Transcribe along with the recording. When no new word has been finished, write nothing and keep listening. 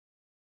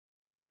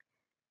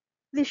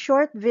This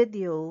short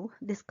video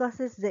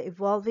discusses the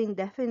evolving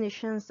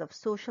definitions of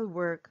social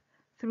work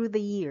through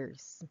the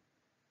years.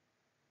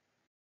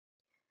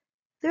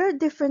 There are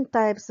different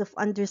types of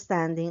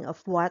understanding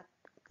of what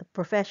the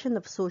profession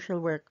of social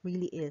work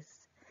really is.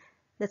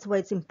 That's why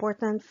it's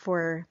important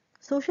for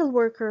social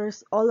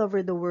workers all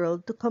over the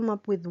world to come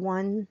up with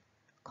one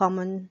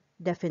common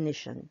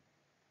definition.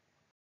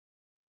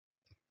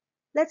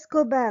 Let's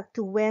go back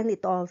to when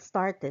it all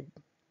started,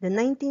 the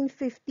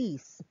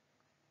 1950s.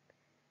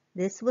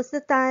 This was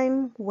the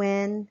time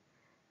when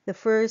the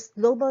first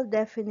global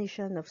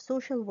definition of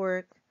social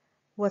work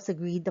was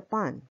agreed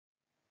upon.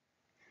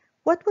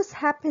 What was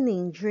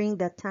happening during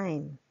that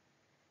time?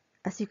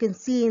 As you can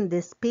see in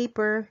this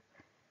paper,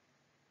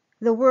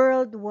 the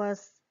world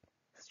was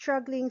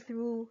struggling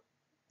through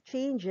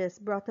changes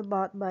brought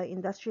about by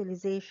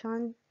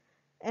industrialization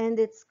and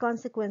its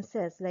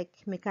consequences like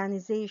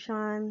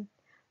mechanization,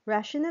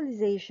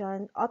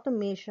 rationalization,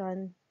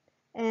 automation,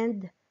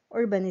 and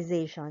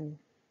urbanization.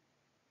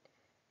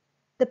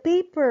 The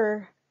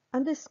paper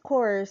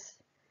underscores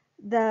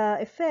the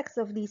effects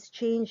of these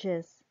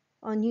changes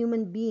on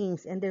human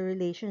beings and their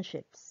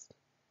relationships.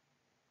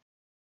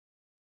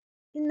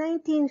 In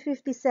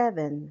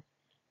 1957,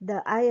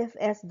 the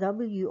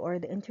IFSW, or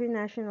the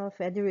International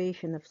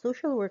Federation of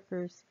Social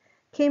Workers,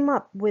 came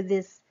up with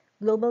this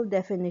global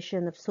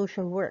definition of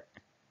social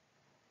work.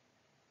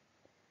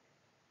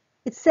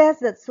 It says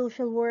that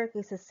social work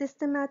is a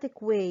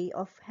systematic way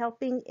of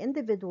helping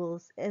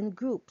individuals and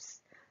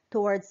groups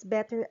towards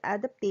better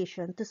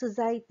adaptation to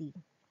society.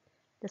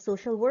 The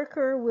social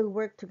worker will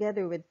work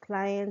together with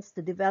clients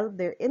to develop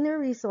their inner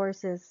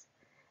resources,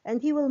 and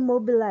he will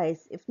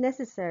mobilize, if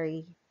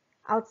necessary,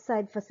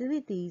 outside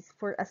facilities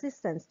for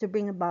assistance to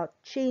bring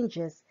about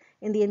changes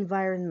in the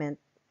environment.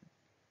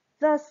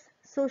 Thus,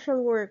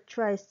 social work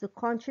tries to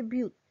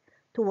contribute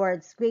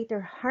towards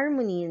greater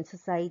harmony in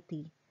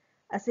society.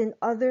 As in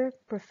other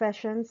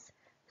professions,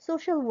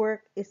 social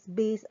work is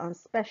based on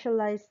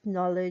specialized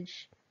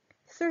knowledge,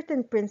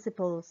 certain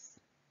principles,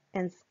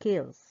 and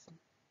skills.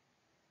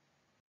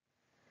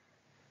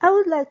 I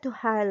would like to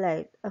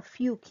highlight a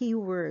few key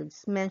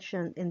words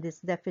mentioned in this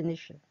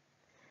definition.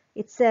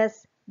 It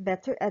says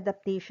better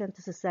adaptation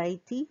to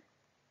society,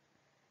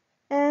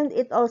 and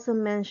it also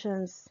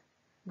mentions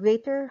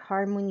greater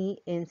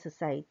harmony in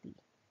society.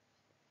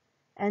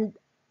 And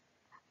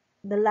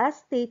the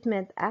last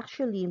statement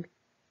actually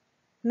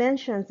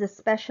mentions the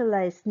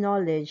specialized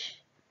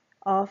knowledge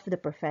of the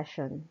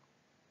profession.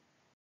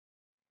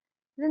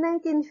 The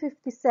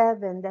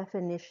 1957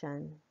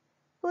 definition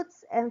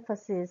puts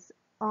emphasis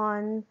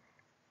on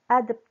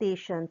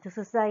adaptation to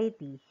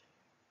society.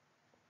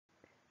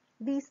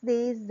 These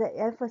days, the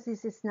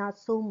emphasis is not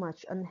so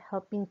much on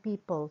helping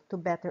people to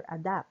better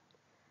adapt,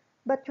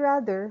 but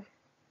rather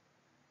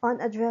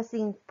on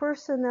addressing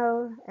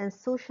personal and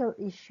social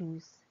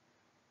issues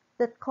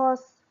that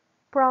cause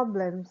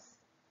problems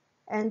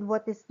and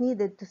what is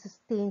needed to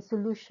sustain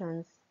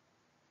solutions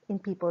in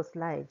people's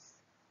lives.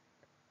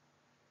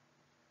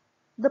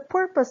 The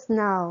purpose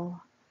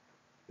now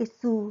is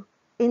to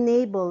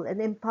enable and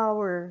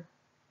empower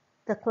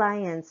the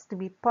clients to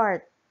be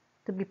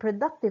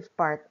productive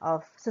part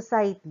of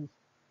society.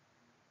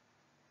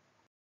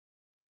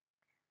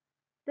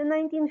 The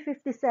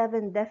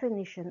 1957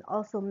 definition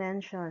also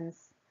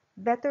mentions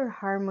better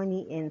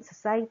harmony in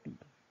society.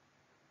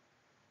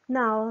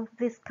 Now,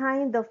 this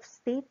kind of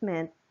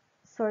statement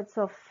sorts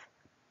of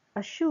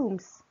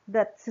assumes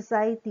that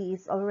society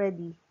is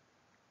already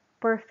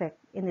perfect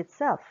in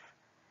itself,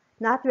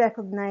 not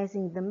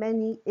recognizing the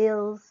many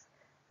ills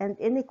and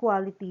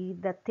inequality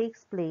that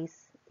takes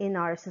place in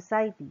our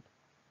society.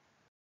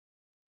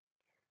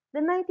 The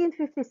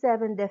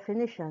 1957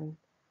 definition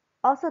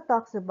also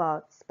talks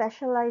about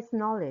specialized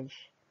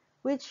knowledge,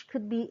 which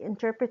could be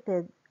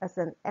interpreted as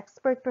an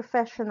expert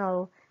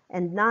professional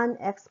and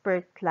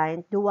non-expert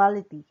client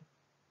duality.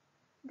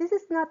 This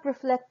is not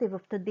reflective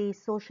of today's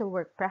social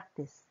work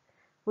practice,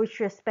 which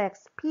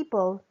respects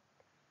people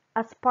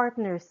as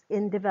partners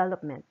in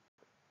development.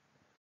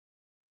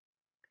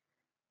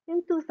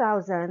 In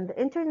 2000,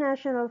 the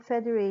International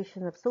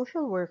Federation of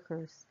Social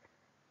Workers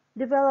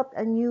developed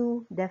a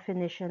new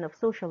definition of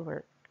social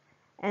work,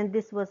 and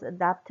this was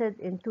adopted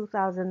in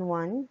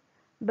 2001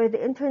 by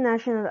the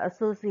International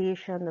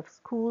Association of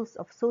Schools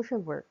of Social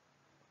Work.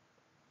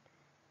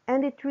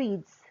 And it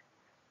reads,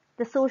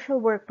 the social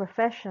work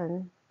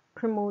profession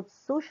promotes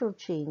social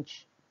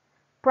change,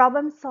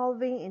 problem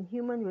solving in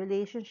human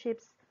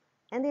relationships,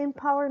 and the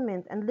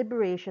empowerment and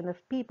liberation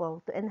of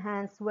people to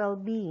enhance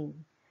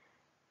well-being,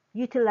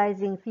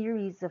 utilizing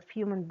theories of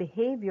human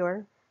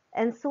behavior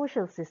and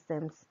social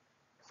systems.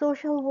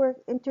 Social work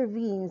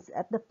intervenes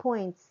at the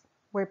points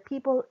where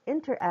people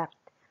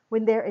interact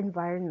with their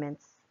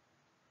environments.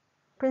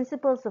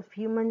 Principles of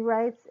human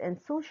rights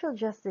and social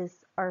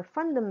justice are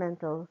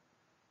fundamental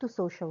to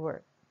social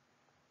work.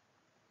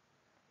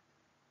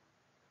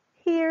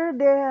 Here,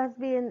 there has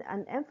been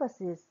an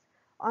emphasis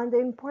on the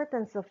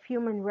importance of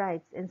human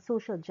rights and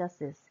social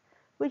justice,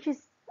 which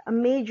is a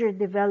major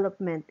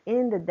development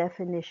in the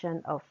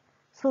definition of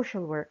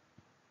social work.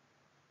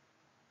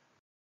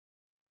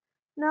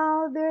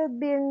 Now, there have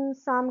been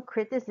some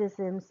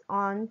criticisms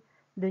on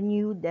the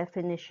new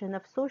definition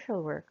of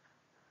social work.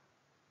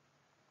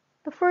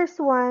 The first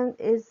one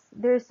is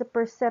there's a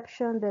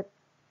perception that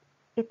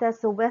it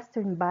has a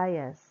Western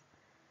bias.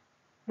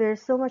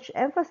 There's so much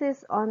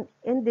emphasis on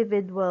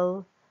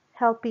individual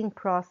helping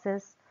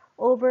process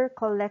over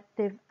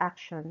collective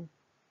action.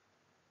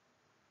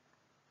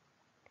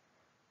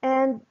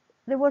 And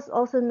there was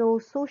also no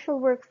social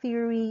work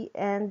theory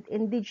and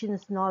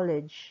indigenous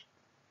knowledge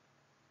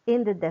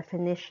in the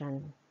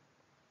definition.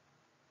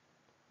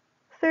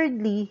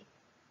 Thirdly,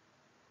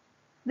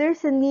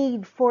 there's a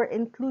need for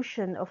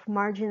inclusion of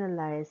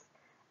marginalized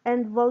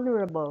and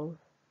vulnerable,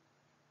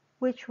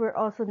 which were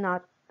also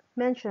not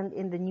mentioned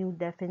in the new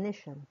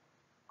definition.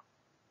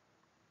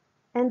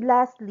 And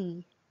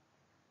lastly,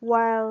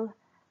 while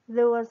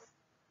there was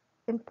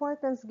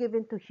importance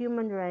given to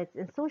human rights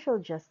and social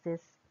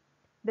justice,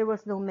 there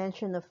was no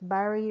mention of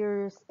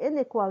barriers,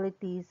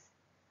 inequalities,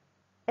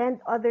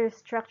 and other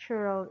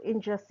structural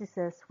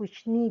injustices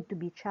which need to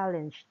be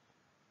challenged.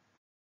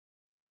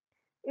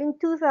 In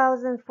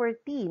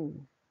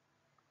 2014,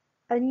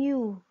 a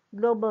new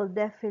global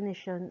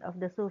definition of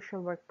the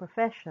social work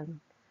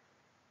profession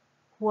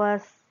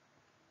was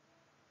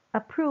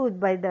approved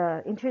by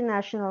the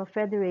International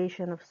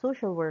Federation of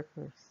Social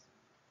Workers.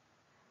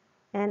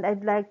 And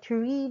I'd like to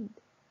read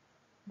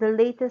the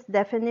latest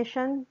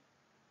definition,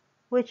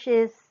 which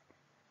is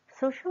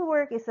social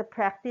work is a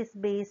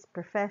practice-based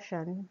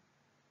profession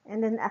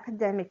and an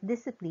academic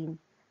discipline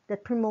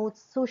that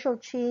promotes social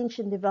change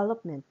and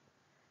development,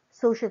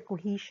 social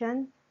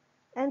cohesion,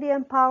 and the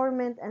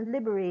empowerment and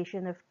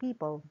liberation of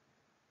people.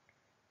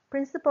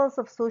 Principles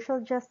of social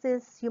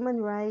justice,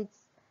 human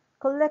rights,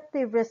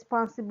 collective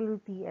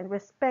responsibility, and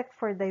respect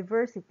for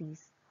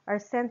diversities are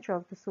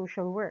central to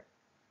social work.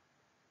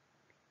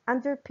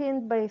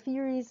 Underpinned by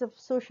theories of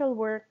social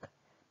work,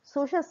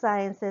 social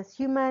sciences,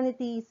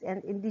 humanities,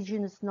 and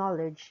indigenous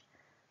knowledge,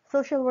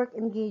 social work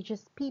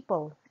engages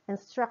people and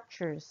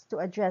structures to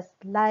address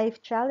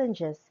life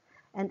challenges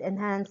and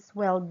enhance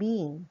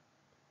well-being.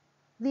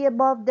 The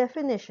above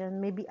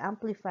definition may be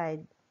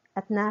amplified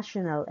at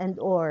national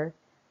and/or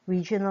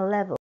regional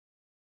level.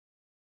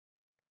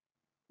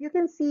 You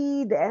can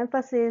see the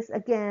emphasis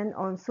again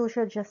on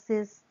social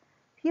justice,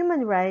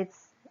 human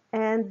rights,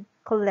 and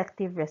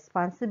collective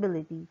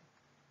responsibility.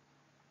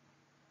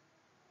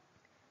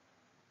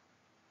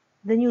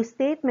 The new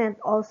statement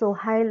also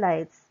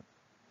highlights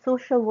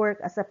social work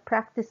as a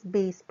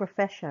practice-based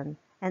profession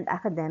and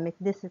academic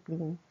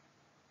discipline.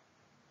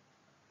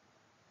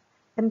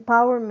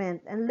 Empowerment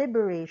and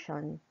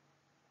liberation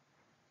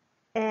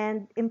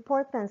and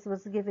importance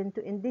was given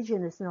to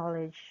indigenous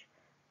knowledge,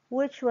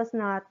 which was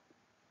not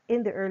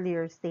in the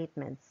earlier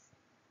statements.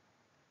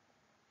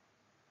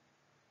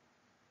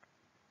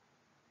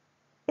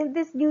 In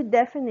this new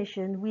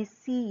definition, we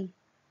see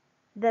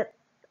that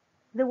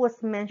there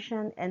was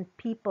mention and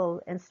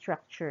people and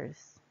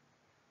structures,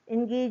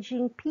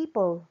 engaging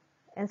people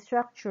and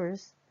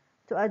structures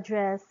to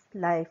address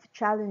life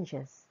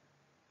challenges.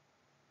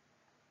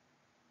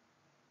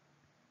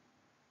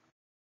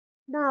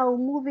 Now,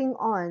 moving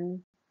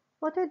on,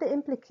 what are the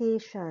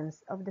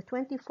implications of the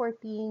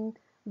 2014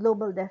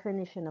 global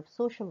definition of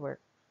social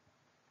work?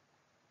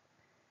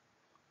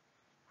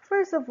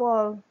 First of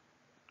all,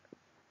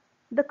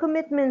 the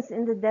commitments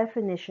in the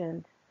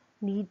definition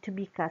need to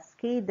be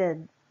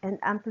cascaded and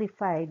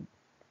amplified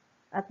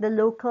at the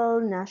local,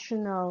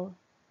 national,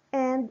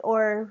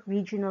 and/or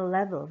regional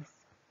levels,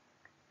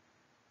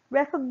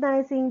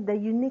 recognizing the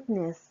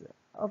uniqueness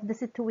of the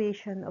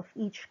situation of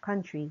each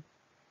country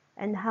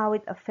and how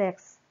it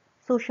affects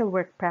social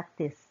work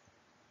practice.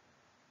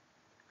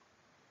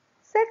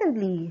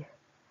 Secondly,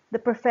 the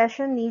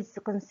profession needs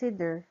to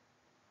consider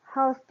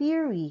how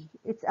theory,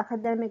 its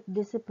academic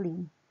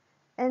discipline,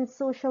 and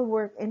social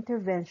work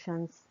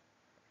interventions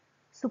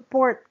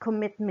support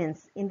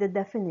commitments in the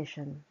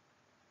definition.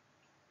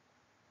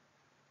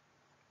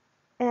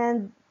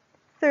 And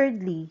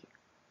thirdly,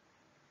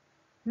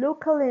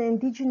 local and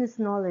indigenous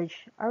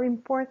knowledge are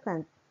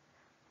important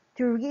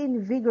to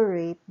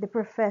reinvigorate the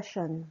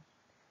profession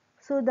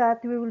so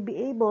that we will be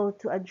able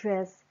to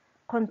address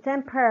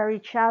contemporary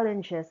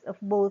challenges of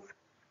both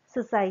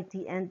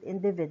society and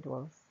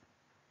individuals.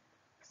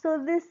 So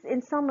this,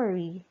 in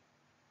summary,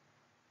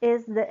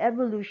 is the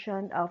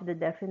evolution of the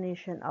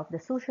definition of the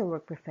social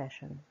work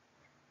profession.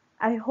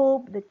 I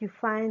hope that you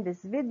find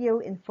this video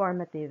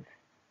informative.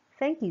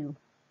 Thank you.